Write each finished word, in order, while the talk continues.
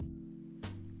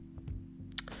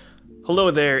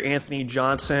Hello there, Anthony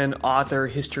Johnson, author,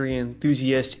 history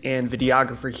enthusiast, and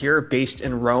videographer here based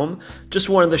in Rome. Just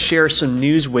wanted to share some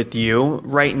news with you.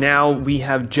 Right now, we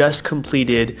have just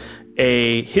completed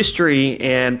a history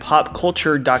and pop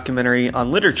culture documentary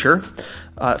on literature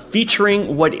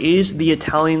featuring what is the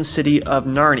Italian city of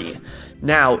Narnia.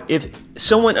 Now, if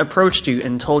someone approached you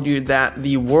and told you that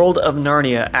the world of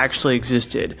Narnia actually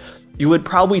existed, you would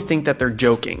probably think that they're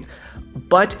joking.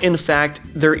 But in fact,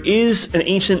 there is an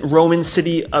ancient Roman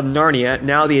city of Narnia,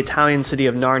 now the Italian city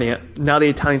of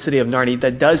Narnia,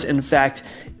 that does in fact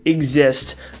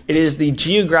exist. It is the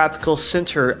geographical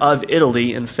center of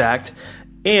Italy, in fact,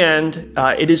 and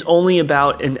it is only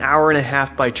about an hour and a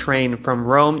half by train from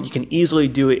Rome. You can easily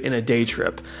do it in a day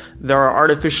trip. There are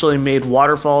artificially made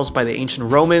waterfalls by the ancient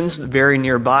Romans very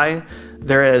nearby.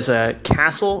 There is a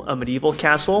castle, a medieval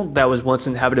castle, that was once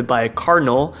inhabited by a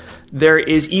cardinal. There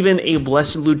is even a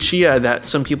Blessed Lucia that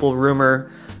some people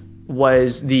rumor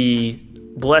was the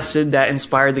blessed that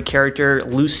inspired the character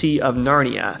Lucy of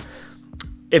Narnia.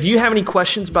 If you have any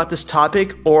questions about this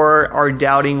topic or are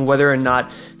doubting whether or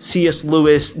not C.S.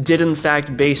 Lewis did in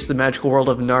fact base the magical world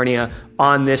of Narnia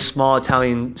on this small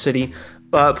Italian city,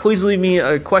 please leave me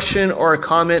a question or a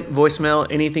comment, voicemail,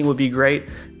 anything would be great.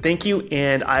 Thank you,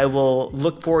 and I will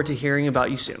look forward to hearing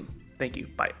about you soon. Thank you.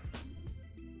 Bye.